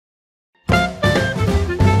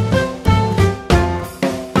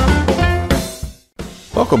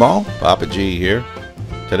Welcome all, Papa G here.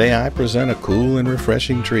 Today I present a cool and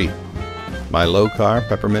refreshing treat, my low-carb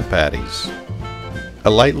peppermint patties. A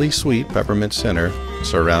lightly sweet peppermint center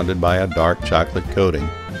surrounded by a dark chocolate coating.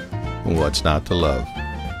 What's not to love?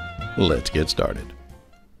 Let's get started.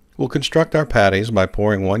 We'll construct our patties by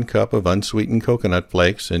pouring 1 cup of unsweetened coconut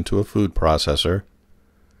flakes into a food processor.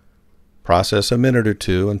 Process a minute or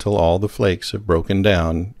two until all the flakes have broken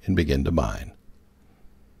down and begin to bind.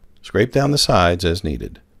 Scrape down the sides as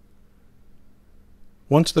needed.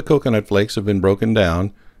 Once the coconut flakes have been broken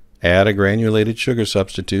down, add a granulated sugar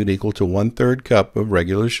substitute equal to 1/3 cup of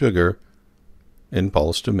regular sugar and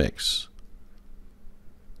pulse to mix.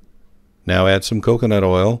 Now add some coconut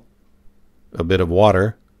oil, a bit of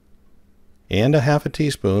water, and a half a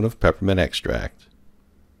teaspoon of peppermint extract.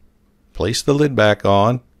 Place the lid back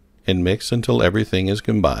on and mix until everything is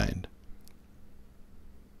combined.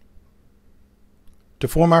 To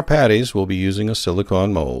form our patties, we'll be using a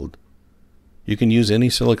silicone mold. You can use any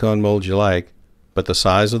silicone mold you like, but the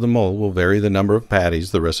size of the mold will vary the number of patties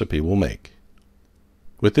the recipe will make.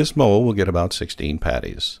 With this mold, we'll get about 16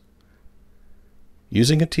 patties.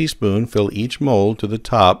 Using a teaspoon, fill each mold to the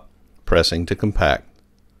top, pressing to compact.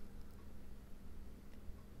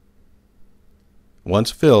 Once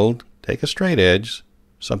filled, take a straight edge,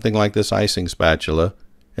 something like this icing spatula,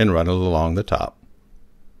 and run it along the top.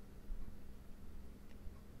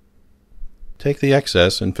 Take the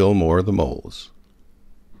excess and fill more of the molds.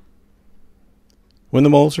 When the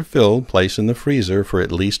molds are filled, place in the freezer for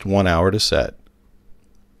at least 1 hour to set.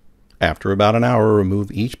 After about an hour,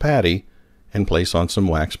 remove each patty and place on some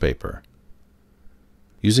wax paper.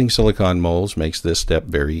 Using silicone molds makes this step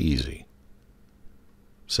very easy.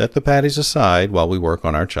 Set the patties aside while we work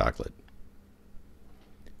on our chocolate.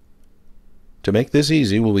 To make this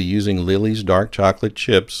easy, we'll be using Lily's dark chocolate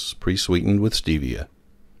chips pre-sweetened with stevia.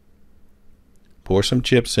 Pour some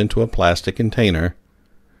chips into a plastic container.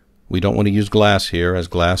 We don't want to use glass here, as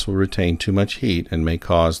glass will retain too much heat and may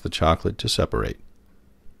cause the chocolate to separate.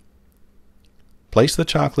 Place the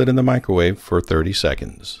chocolate in the microwave for 30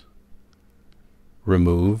 seconds.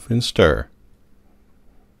 Remove and stir.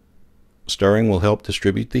 Stirring will help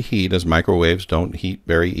distribute the heat, as microwaves don't heat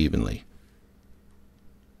very evenly.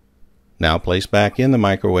 Now place back in the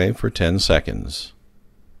microwave for 10 seconds.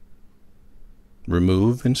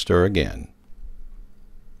 Remove and stir again.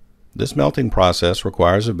 This melting process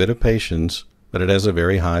requires a bit of patience, but it has a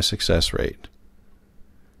very high success rate.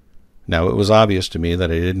 Now it was obvious to me that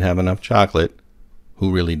I didn't have enough chocolate.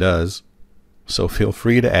 Who really does? So feel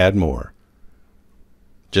free to add more.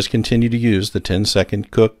 Just continue to use the 10-second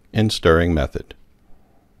cook and stirring method.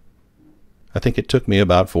 I think it took me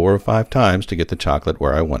about 4 or 5 times to get the chocolate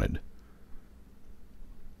where I wanted.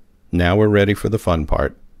 Now we're ready for the fun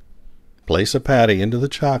part. Place a patty into the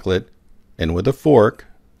chocolate and with a fork,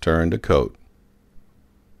 turn to coat.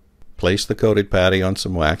 Place the coated patty on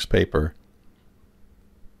some wax paper.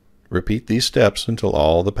 Repeat these steps until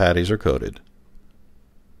all the patties are coated.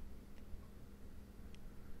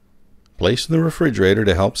 Place in the refrigerator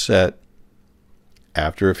to help set.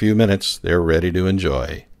 After a few minutes, they're ready to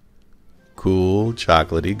enjoy. Cool,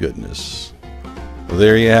 chocolatey goodness. Well,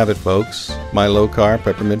 there you have it, folks. My low-carb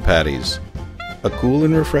peppermint patties. A cool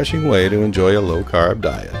and refreshing way to enjoy a low-carb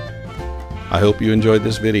diet. I hope you enjoyed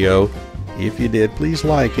this video. If you did, please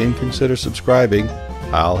like and consider subscribing.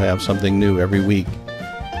 I'll have something new every week.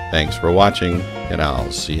 Thanks for watching, and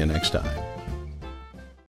I'll see you next time.